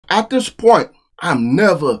At this point, I'm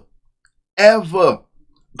never, ever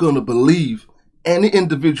gonna believe any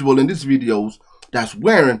individual in these videos that's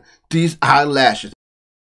wearing these eyelashes.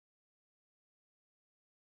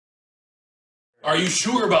 Are you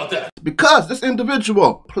sure about that? Because this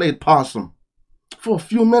individual played possum for a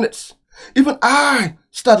few minutes. Even I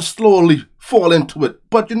started slowly fall into it.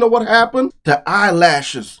 But you know what happened? The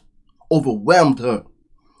eyelashes overwhelmed her.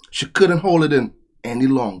 She couldn't hold it in any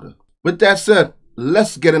longer. With that said,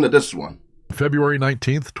 let's get into this one. February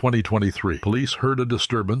 19th, 2023. Police heard a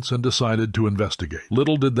disturbance and decided to investigate.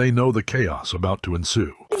 Little did they know the chaos about to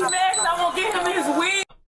ensue. Next, I'm gonna get him his weed.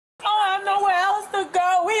 Oh, I have nowhere else to go.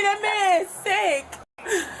 That man is sick.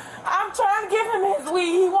 I'm trying to give him his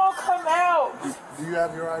weed. He won't come out. Do you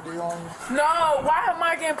have your ID on you? No. Why am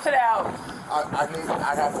I getting put out?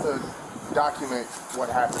 I have to document what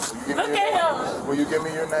happened. Look at him. Will you give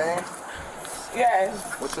me your name? Yes.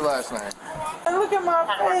 What's your last name? Look at my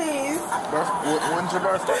face. When's your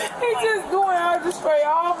birthday? He just going out to destroy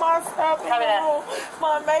all my stuff,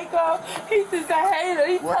 my makeup. He's just a hater.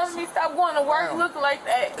 He's telling me stop going to work looking like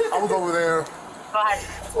that. I was over there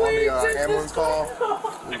on the ambulance call.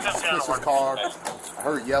 Fixed his car. I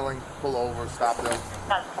heard yelling, pull over, stop them.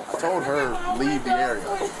 I told her, leave the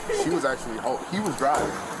area. She was actually, he was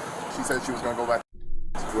driving. She said she was going to go back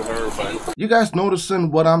with her. But you guys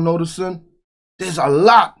noticing what I'm noticing? There's a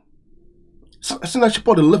lot. So it seems like she's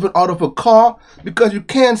probably living out of a car because you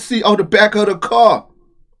can't see out the back of the car.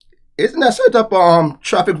 Isn't that set up a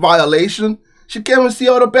traffic violation? She can't even see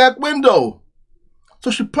out the back window. So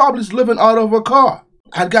she probably is living out of a car.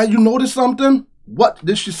 And guys, you notice something? What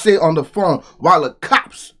did she say on the phone while the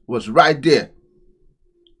cops was right there?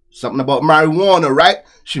 Something about marijuana, right?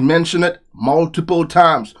 She mentioned it multiple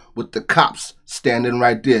times with the cops standing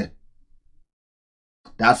right there.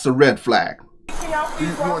 That's a red flag.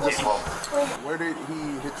 Where did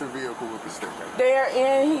he hit your vehicle with the stick? There,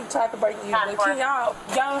 and he tried to break me. But y'all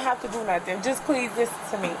don't have to do nothing. Just please listen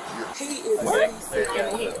to me. He is really sick in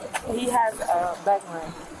the head. He has a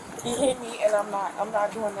background. He hit me, and I'm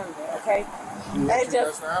not doing none of that. Okay? You hit your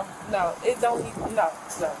chest now? No, it don't. No.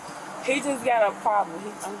 He just got a problem.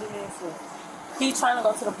 He's under the influence. He trying to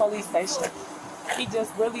go to the police station. He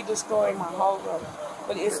just really destroyed my whole room.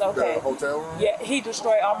 But it's okay. The hotel room? Yeah, he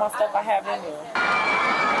destroyed all my stuff I have in there.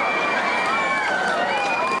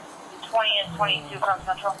 20 and 22 from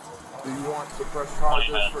Central. Do you want to press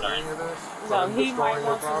charges for any of this? No, he might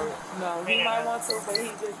want to. No, he might want to, but he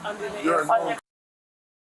just under the influence.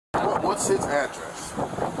 What's his address?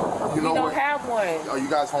 You know don't have one. Are you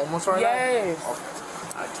guys homeless right now? Yes. Okay.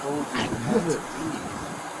 I told you not to leave.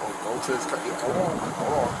 Go to his car.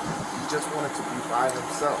 Hold on. He just wanted to be by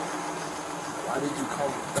himself. Why did you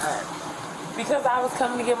come back? Because I was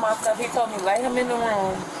coming to get my stuff. He told me lay him in the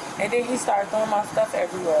room, and then he started throwing my stuff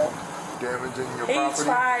everywhere. Damaging your property? He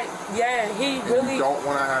tried, yeah, he really... You don't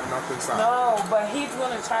want to have nothing signed? No, but he's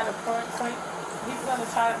going to try to point. He's going to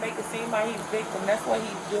try to make it seem like he's victim. That's what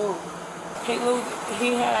he do.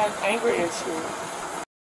 He has anger issues.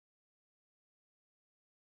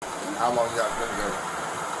 How long you guys been together?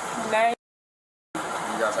 9.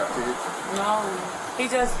 You guys have kids? No. He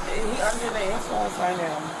under the influence right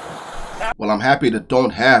now. Well, I'm happy that don't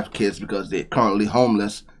have kids because they're currently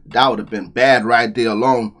homeless. That would have been bad right there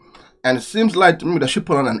alone. And it seems like to me that she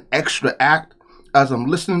put on an extra act as I'm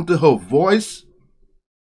listening to her voice.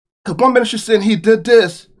 Because one minute she's saying he did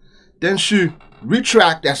this. Then she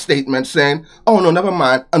retract that statement saying, oh no, never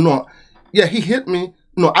mind. No, yeah, he hit me.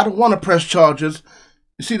 No, I don't want to press charges.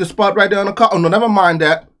 You see the spot right there on the car? Oh no, never mind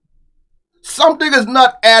that. Something is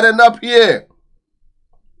not adding up here.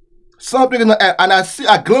 Something in the, and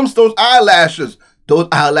I glimpsed those eyelashes. Those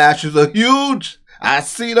eyelashes are huge. I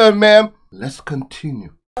see them, ma'am. Let's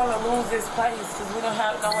continue. I want to lose this place because we don't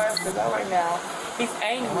have nowhere else to go right now. He's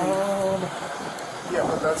angry. Yeah,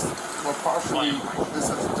 but partially, this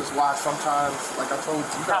is just why sometimes, like I told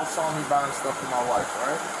you, guys saw me buying stuff for my wife,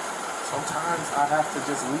 right? Sometimes I have to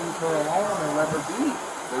just leave her alone and let her be.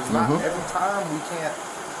 There's not every time we can't,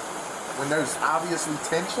 when there's obviously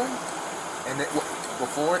tension, and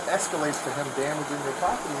before it escalates to him damaging your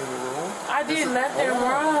property in your room. I did nothing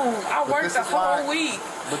wrong. I worked the whole week.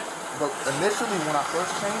 But initially, when I first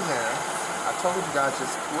came there, I told you guys to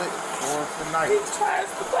split for the night. He tries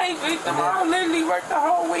to play victim. I literally worked the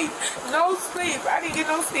whole week. No sleep. I didn't get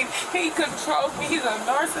no sleep. He controls me. He's a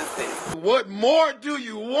narcissist. What more do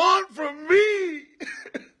you want from me?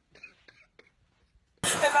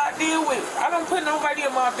 And I deal with it. I don't put nobody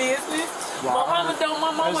in my business. Wow. My mama don't.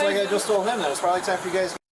 My mama. It's like I just told him that it's probably time for you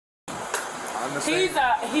guys. He's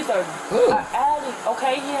a addict.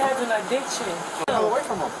 Okay, he has an addiction. Get away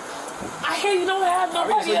from him. I hear you don't have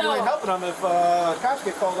Obviously, nobody you ain't else. helping them if cops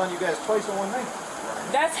get called on you guys twice in one night.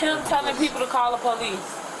 That's him telling people to call the police.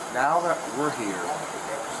 Now that we're here,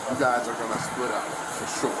 you guys are gonna split up for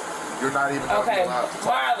sure. You're not even gonna Okay, be allowed to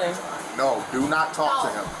talk. Marlon. No, do not talk to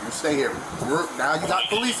him. You stay here. Now you got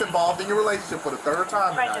police involved in your relationship for the third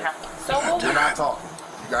time tonight. So what? You're not talking.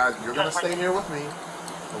 You guys, you're gonna stay here with me,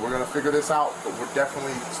 and we're gonna figure this out. But we're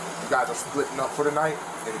definitely, you guys are splitting up for the night.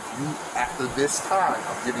 And if you, after this time,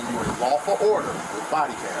 I'm giving you a lawful order with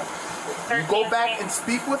Bodycam. If you go back and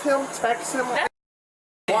speak with him, text him.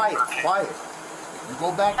 Quiet. You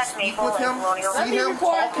go back and speak with him, see him,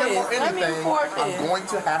 talk him, or anything, I'm going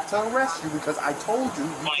to have to arrest you because I told you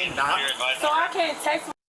you cannot. So I can't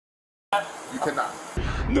text. You cannot.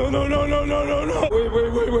 No.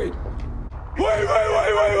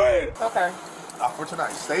 Wait. Okay. Not for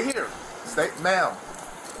tonight. Stay here.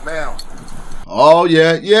 Ma'am. Oh,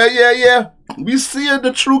 yeah. We seeing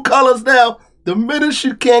the true colors now. The minute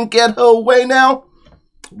she can't get her way now,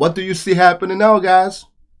 what do you see happening now, guys?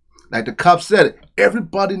 Like the cop said it,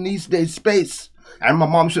 everybody needs their space. And my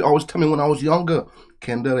mom should always tell me when I was younger,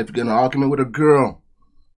 Kendel, if you get in an argument with a girl,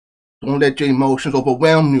 don't let your emotions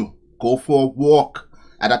overwhelm you. Go for a walk.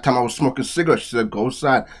 At that time, I was smoking cigarettes. She said, go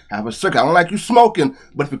outside, have a cigarette. I don't like you smoking,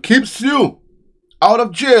 but if it keeps you out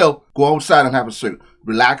of jail, go outside and have a cigarette.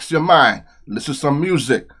 Relax your mind. Listen to some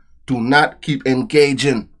music. Do not keep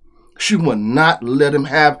engaging. She will not let him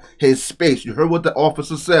have his space. You heard what the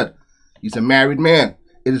officer said. He's a married man.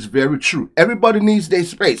 It is very true. Everybody needs their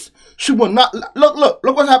space. She will not. Look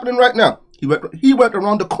what's happening right now. He went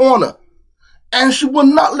around the corner, and she will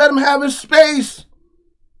not let him have his space.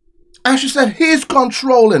 And she said he's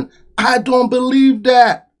controlling. I don't believe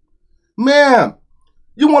that, ma'am.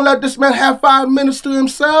 You won't let this man have 5 minutes to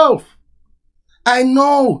himself. I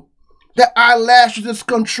know that eyelashes is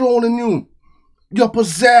controlling you. You're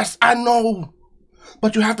possessed. I know,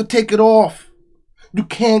 but you have to take it off. You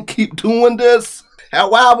can't keep doing this.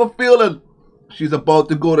 How I have a feeling she's about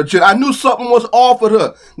to go to jail. I knew something was off with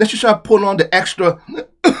her. Then she started putting on the extra.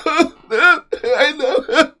 I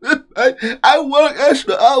know. I work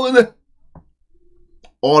extra hours.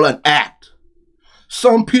 All an act.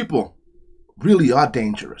 Some people really are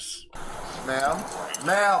dangerous. Ma'am.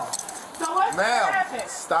 So what's happening?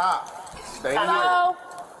 Stop. Stay Hello? here.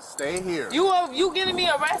 Stay here. You getting me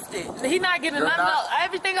arrested? He not getting nothing else.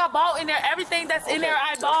 Everything I bought in there, everything that's in there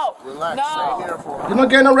I bought. Relax. No. Stay here for a You're minute. not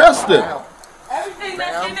getting arrested. Ma'am. Everything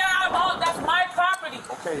that's in there I bought, that's my property.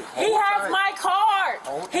 Okay. He has my card.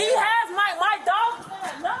 Hold He tight. has my dog.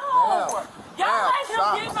 No. Y'all let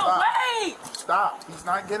him get away. Stop. He's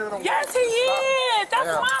not getting away. Yes, he is.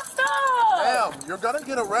 That's my stuff. Ma'am, you're going to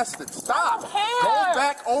get arrested. Stop. I don't care. Go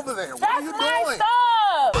back over there. What That's are you my doing? stuff.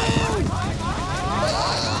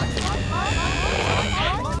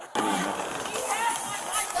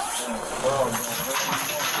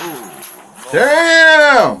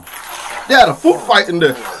 Damn! They had a food fight in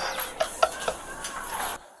there.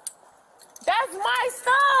 That's my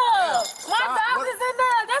stuff. My dog is in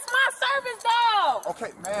there. That's my service dog.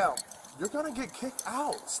 Okay, ma'am, you're going to get kicked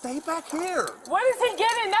out. Stay back here. What is he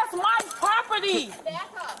getting? That's my property.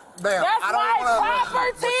 Ma'am, That's I don't my wanna,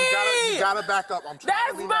 property. But you gotta back up. I'm trying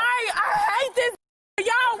That's to be my. nice. I hate this.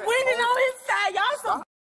 Y'all winning on his side.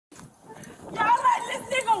 Y'all let this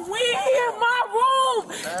nigga win here in my room.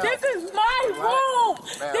 This is my room.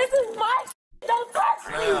 This is my. Don't touch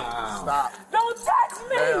me. Stop. Don't touch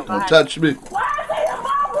me. Don't touch me. Why is he in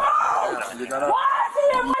my room? Why is he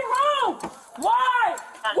in my room? Why?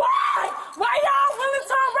 Why y'all willing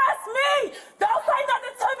to arrest me? Don't say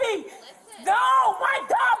nothing to me. No, my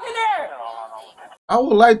dog in there. I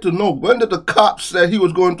would like to know, when did the cop say he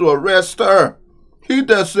was going to arrest her? He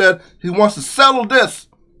just said he wants to settle this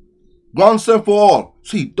once and for all,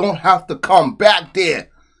 so he don't have to come back there.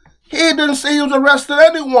 He didn't say he was arresting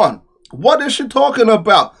anyone. What is she talking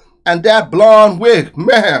about? And that blonde wig,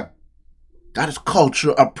 man, that is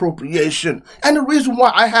culture appropriation. And the reason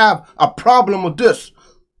why I have a problem with this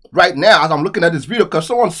right now, as I'm looking at this video, because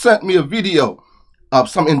someone sent me a video of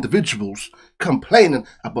some individuals complaining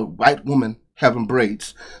about white women having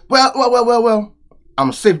braids. Well, I'm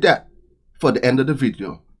going to save that for the end of the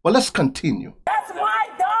video. But let's continue. That's my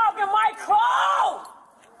dog and my clothes.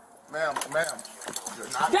 Ma'am,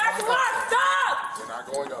 That's my stuff. you're not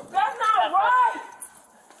going up. That's not right.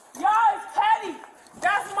 Y'all is petty.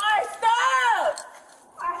 That's my stuff.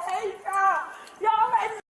 I hate y'all. Y'all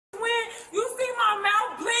let me win. You see my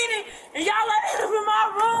mouth bleeding, and y'all let him in my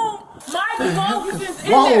room. My belongings is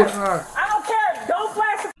in wrong there. with her? I don't care. Don't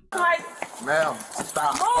flash the light. Ma'am,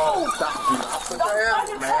 stop. Move. Stop. Do not put Don't your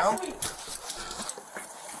fucking hands, ma'am. touch me.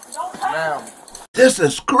 Don't touch Ma'am, me. This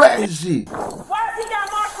is crazy. Why has he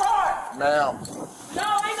got my car? Ma'am,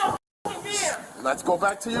 No, ain't no f***ing beer. let's go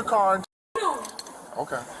back to your car. And You.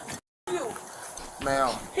 okay. You.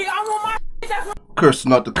 Ma'am. He, I want my that's my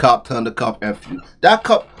Cursing out the cop, telling the cop F you. That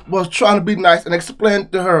cop was trying to be nice and explain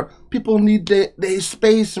to her, people need their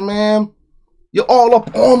space, man. You're all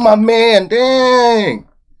up on my man, dang.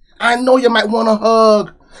 I know you might want a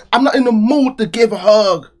hug. I'm not in the mood to give a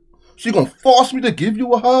hug. So you gonna force me to give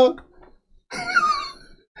you a hug?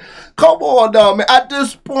 Come on now, man. At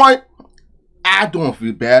this point, I don't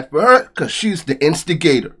feel bad for her because she's the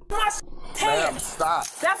instigator. Ma'am, stop.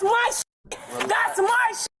 That's my shit. That's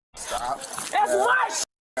my shit. Stop. That's my shit.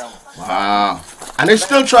 Wow. And they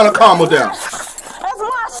still trying to calm her down. That's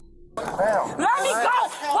my shit. Ma'am. Let me go.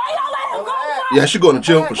 Why y'all let him go? Yeah, she going to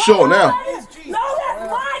jail for sure now. No, that's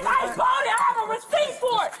mine. I bought it. I have a receipt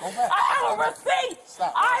for it. I have a receipt. I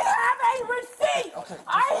have a receipt. I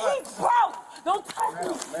he broke. Don't touch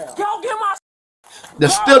me. Go get my shit. They're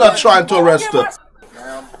still not trying to arrest her.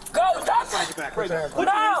 Go, touch me.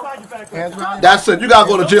 No. Hands behind That's it. You gotta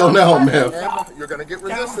go to jail now, man. you. You're gonna get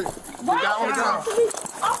resisted. You Why got on the ground.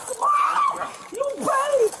 you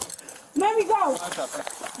buddy. Let me go.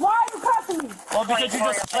 Why are you cussing me? Well, because you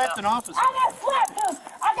just slapped an officer. I got slapped him.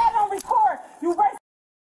 I got on record. You racist.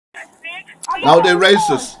 Now they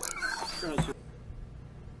racist.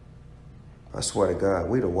 I swear to God,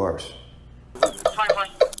 we the worst. Y'all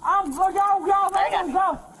let him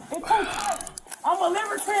go. It's too tight. I'm a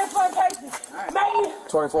liver transplantation. Maybe.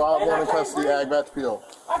 24 hour going in custody, ag back to PO.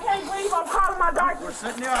 I can't breathe. I'm calling my doctor.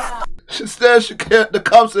 She said she can't, the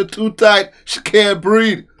cuffs are too tight. She can't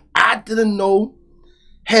breathe. I didn't know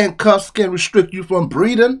handcuffs can restrict you from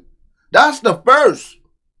breathing. That's the first.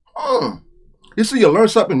 You see, you learn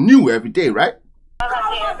something new every day, right? Yo,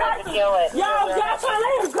 y'all trying to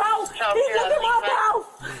let him go. He look at my mouth.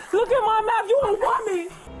 Look at my mouth. You don't want me.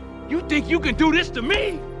 You think you can do this to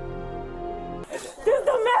me? This is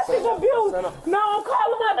domestic abuse. No, I'm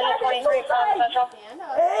calling my doctor. It's too tight.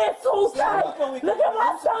 It's too tight. Look at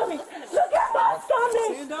my stomach. Look at my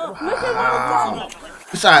stomach. Look at my stomach.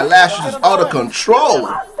 This eyelashes is out of control.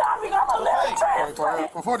 My stomach. I'm a liver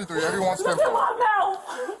transplant. For 43, everyone's Look 10 at my mouth.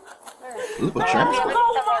 Look at transplant.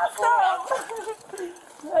 Look at my stomach.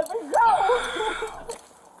 Let me go.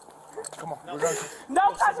 Come on, we're gonna.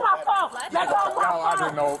 Don't touch my phone. Let go of No, I my didn't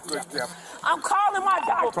phone. know. Yeah. I'm calling my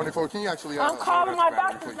doctor. 24, can you actually? I'm calling my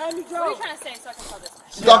doctor. please? Let me What are you go. trying to say so I can tell this?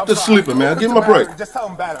 Doctor's sleeping, man. Give him a break. Just tell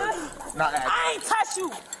him battery, not ag. I ain't touch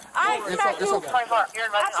you. I ain't It's smack okay. you. It's okay. I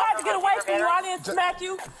tried to get away from you. I didn't smack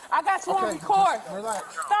you. I got you on Okay, record. just relax.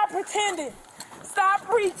 Stop pretending. Stop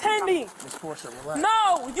pretending. Miss Portia, relax.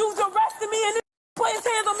 No, you arrested me and put his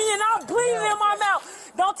hands on me and I'm bleeding in my mouth.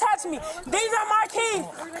 Don't touch me. These are my keys.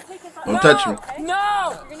 We're gonna take it Don't touch me.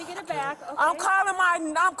 No. We're gonna get it back. Okay. I'm calling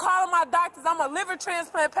my doctors. I'm a liver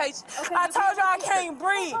transplant patient. Okay, I told you I can't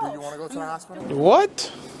breathe. Do you want to go to the hospital?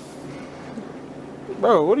 What?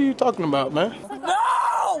 Bro, what are you talking about, man? No!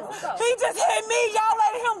 He just hit me. Y'all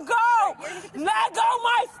let him go. Let go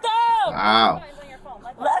my stuff. Wow.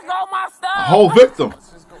 Let go my stuff. A whole victim.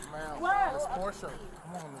 Just go, ma'am. What? Miss Portia,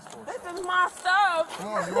 come on, Miss Portia. This is my stuff. Come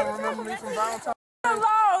on, you don't remember me from Valentine's?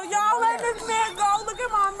 Hello, y'all let this man go. Look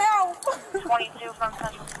at my mouth. 22 from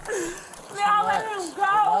Central. Y'all let him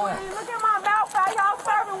go. And look at my mouth. How y'all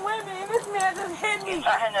serving women. And this man just hit me.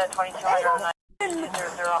 Starting at 2200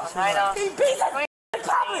 He beat us in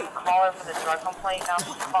public. caller for the drug complaint. Now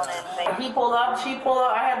she's calling in saying He pulled up, she pulled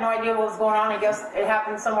up. I had no idea what was going on. I guess it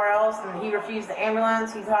happened somewhere else, and he refused the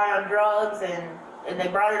ambulance. He's high on drugs, and they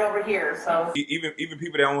brought it over here. So even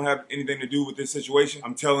people that don't have anything to do with this situation,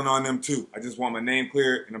 I'm telling on them too. I just want my name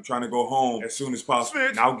cleared, and I'm trying to go home as soon as possible.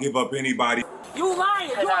 And I'll give up anybody. You lying.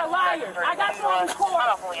 You're a liar. I got you on record.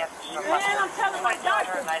 and And I'm telling my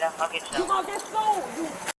doctor. I'll get you You gonna get sued. You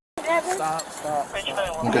Evans. Stop.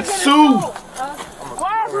 You get sued.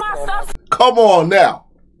 Where's my stuff? Come on now.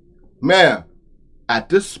 Man, at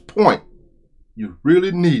this point, you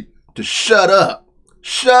really need to shut up.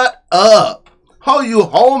 Shut up. How are you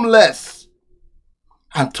homeless?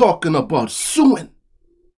 I'm talking about suing.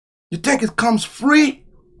 You think it comes free?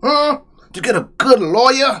 Huh? To get a good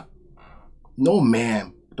lawyer? No,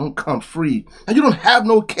 ma'am. Don't come free. And you don't have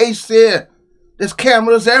no case here. There's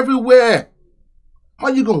cameras everywhere. How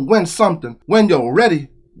you gonna win something when you're already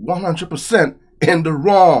 100% in the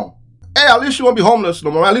wrong? Hey, at least you won't be homeless no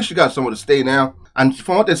more. At least you got somewhere to stay now. And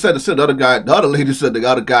from what they said, the other lady said the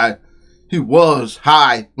other guy, he was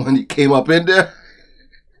high when he came up in there.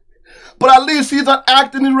 But at least he's not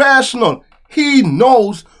acting irrational. He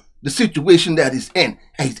knows the situation that he's in.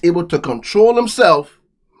 And he's able to control himself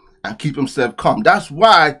and keep himself calm. That's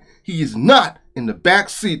why he is not in the back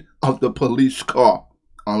seat of the police car,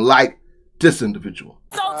 unlike this individual.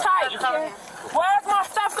 So tight. Why is my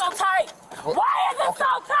stuff so tight? Why is it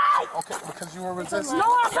so tight? Okay, because you were resisting.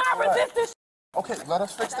 No, I'm not resisting. Okay, let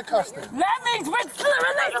us fix the custody. That means release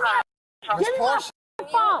my. Give me my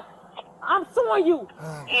phone. I'm suing you.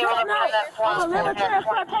 Just night, I'm a liver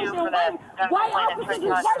transplantation. White officers is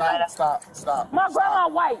white. Stop. My grandma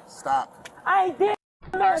white. Stop. I ain't dead.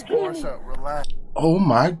 Portia, relax. Oh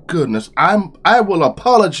my goodness, I will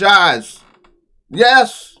apologize.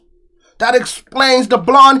 Yes, that explains the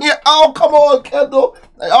blonde hair. Oh, come on, Kendel.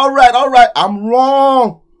 All right, I'm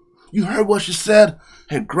wrong. You heard what she said.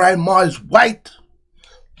 Her grandma is white.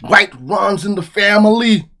 White runs in the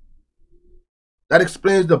family. That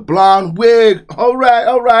explains the blonde wig. All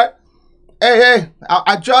right. Hey,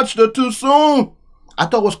 I judged her too soon. I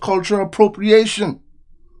thought it was cultural appropriation.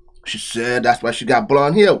 She said that's why she got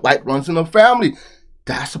blonde hair. White runs in her family.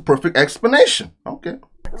 That's a perfect explanation. Okay.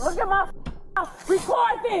 Look at my mouth.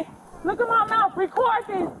 Record this. Look at my mouth. Record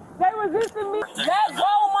this. They resisting me. Let go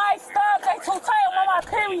my stuff. They too tight. I'm on my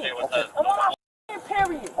period. Okay. I'm on my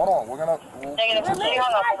period. Hold on, we're gonna. Release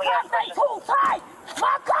my cuff. They too tight.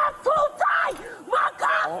 My cuff too tight. My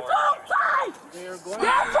cuff too tight. They're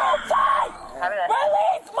too tight.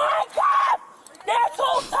 Release my cuff. They're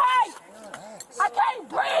too tight. I can't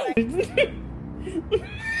breathe.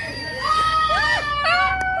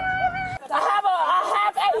 I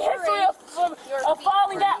have a history of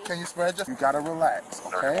falling out. Can you spread your? You gotta relax,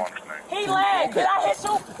 okay? He lagged. Did I hit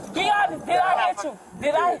you? Be honest. Did I hit you?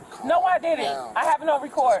 Did I? No, I didn't. I have no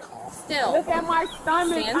record. Still. Look at my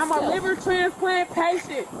stomach. Stand I'm still. a liver transplant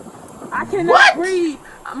patient. I cannot breathe.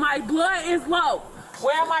 My blood is low.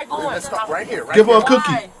 Where am I going? Let's stop right here. Give her a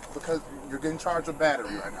cookie. Why? Because you're getting charged with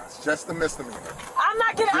battery right now. It's just a misdemeanor. I'm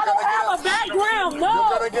not getting. I don't have a background. No.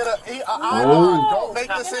 You're gonna get don't make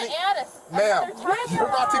this any. Ma'am, you're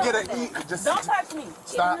about to get an E. Just Don't touch me.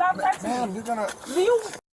 stop. Don't touch me. Ma'am, you're gonna.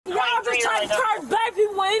 Y'all just trying to charge black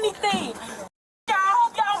people with anything. I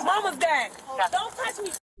hope y'all mama's back. Don't touch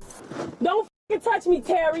me. Don't f***ing touch me,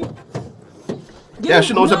 Terry. Yeah,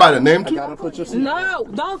 she knows about her name too. Gotta put your seat. No,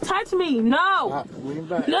 don't touch me. No. Lean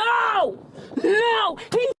back. No.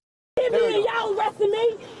 He hit me and y'all arrested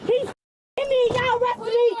me. He hit me and y'all arrested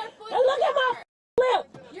me. And look at my lip.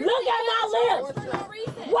 Look at my lip.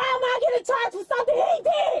 Why am I getting charged for something he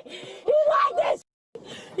did? He like this.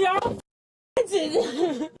 Y'all.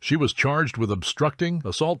 She was charged with obstructing,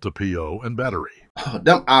 assault to PO, and battery. Oh,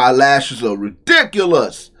 them eyelashes are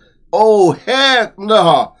ridiculous. Oh, heck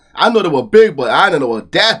no. I know they were big, but I didn't know they were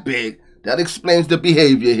that big. That explains the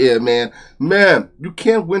behavior here, man. Man, you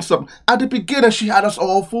can't win something. At the beginning, she had us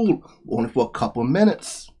all fooled. Only for a couple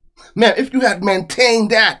minutes. Man, if you had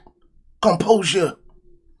maintained that composure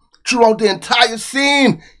throughout the entire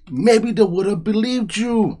scene, maybe they would have believed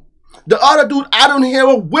you. The other dude, I don't hear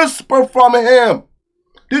a whisper from him.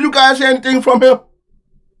 Did you guys hear anything from him?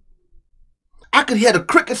 I could hear the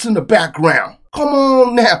crickets in the background. Come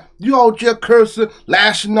on now. You all just cursing,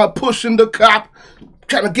 lashing up, pushing the cop,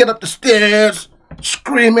 trying to get up the stairs,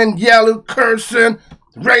 screaming, yelling, cursing,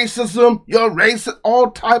 racism, you're racist, all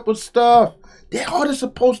type of stuff. They're hardly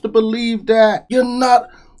supposed to believe that. You're not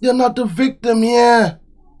the victim here.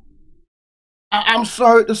 I'm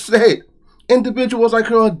sorry to say it. Individuals like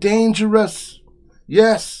her are dangerous.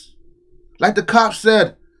 Yes. Like the cop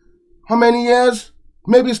said, how many years?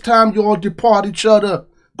 Maybe it's time you all depart each other.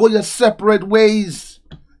 Go your separate ways.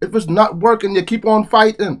 If it's not working, you keep on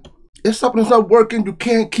fighting. If something's not working, you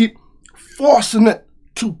can't keep forcing it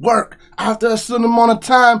to work. After a certain amount of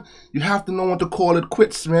time, you have to know when to call it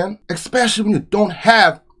quits, man. Especially when you don't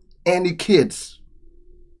have any kids.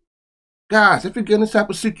 Guys, if you get in this type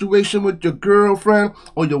of situation with your girlfriend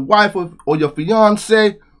or your wife or your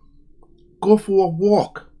fiance, go for a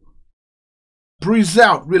walk. Breathe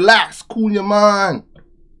out, relax, cool your mind.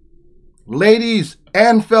 Ladies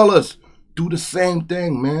and fellas, do the same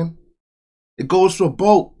thing, man. It goes for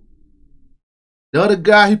both. The other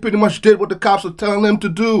guy, he pretty much did what the cops were telling him to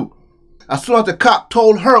do. As soon as the cop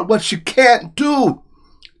told her what she can't do,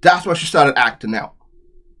 that's when she started acting out.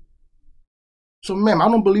 So, ma'am, I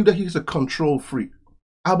don't believe that he's a control freak.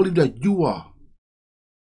 I believe that you are.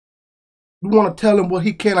 You want to tell him what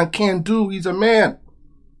he can and can't do. He's a man.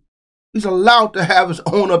 He's allowed to have his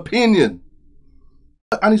own opinion.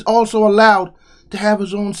 And he's also allowed to have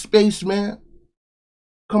his own space, man.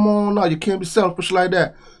 Come on now, you can't be selfish like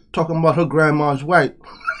that. Talking about her grandma's white.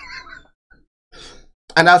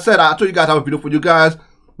 And I told you guys I have a video for you guys.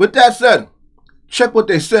 With that said, check what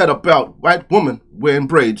they said about white women wearing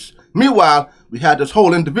braids. Meanwhile, we had this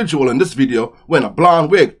whole individual in this video wearing a blonde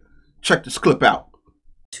wig. Check this clip out.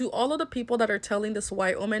 To all of the people that are telling this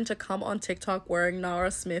white woman to come on TikTok wearing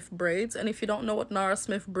Nara Smith braids, and if you don't know what Nara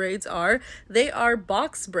Smith braids are, they are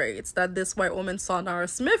box braids that this white woman saw Nara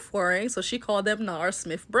Smith wearing, so she called them Nara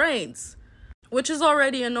Smith braids. Which is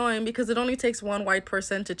already annoying because it only takes one white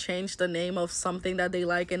person to change the name of something that they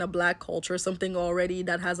like in a black culture, something already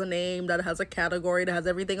that has a name, that has a category, that has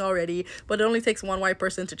everything already. But it only takes one white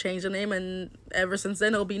person to change the name, and ever since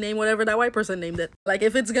then it'll be named whatever that white person named it. Like,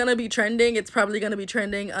 if it's gonna be trending, it's probably gonna be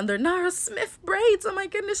trending under Nara Smith braids. Oh my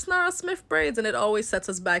goodness, Nara Smith braids. And it always sets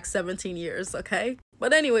us back 17 years, okay?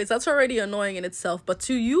 But anyways, that's already annoying in itself. But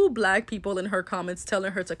to you black people in her comments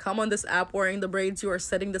telling her to come on this app wearing the braids, you are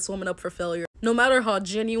setting this woman up for failure. No matter how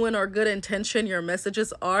genuine or good intention your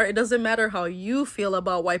messages are, it doesn't matter how you feel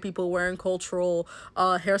about white people wearing cultural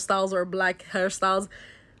hairstyles or black hairstyles.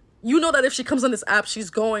 You know that if she comes on this app,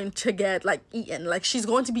 she's going to get, like, eaten. Like, she's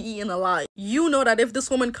going to be eaten alive. You know that if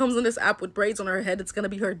this woman comes on this app with braids on her head, it's going to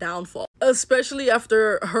be her downfall. Especially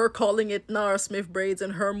after her calling it Nara Smith braids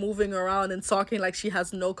and her moving around and talking like she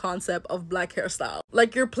has no concept of black hairstyle.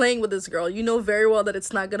 Like, you're playing with this girl. You know very well that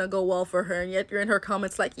it's not going to go well for her. And yet you're in her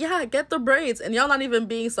comments like, yeah, get the braids. And y'all not even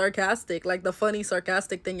being sarcastic. Like, the funny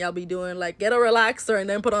sarcastic thing y'all be doing. Like, get a relaxer and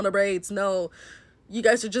then put on the braids. No, you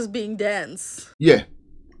guys are just being dense. Yeah.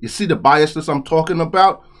 You see the biasness I'm talking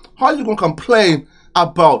about? How are you going to complain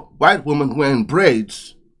about white women wearing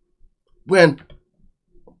braids when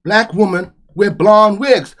black women wear blonde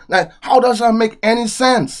wigs? Like, how does that make any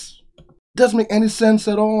sense? It doesn't make any sense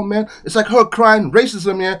at all, man. It's like her crying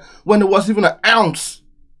racism here when there wasn't even an ounce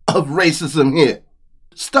of racism here.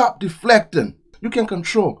 Stop deflecting. You can't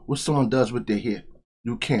control what someone does with their hair.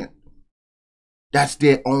 You can't. That's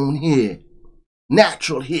their own hair.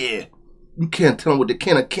 Natural hair. You can't tell them what they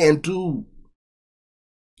can or can't do.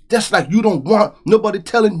 Just like you don't want nobody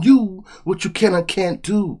telling you what you can or can't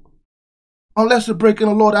do. Unless you're breaking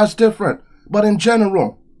the law, that's different. But in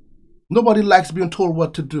general, nobody likes being told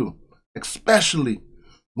what to do. Especially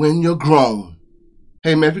when you're grown.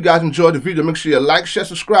 Hey man, if you guys enjoyed the video, make sure you like, share,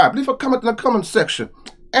 subscribe. Leave a comment in the comment section.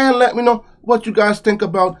 And let me know what you guys think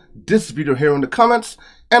about this video here in the comments.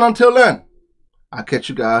 And until then, I'll catch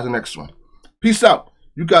you guys in the next one. Peace out.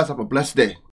 You guys have a blessed day.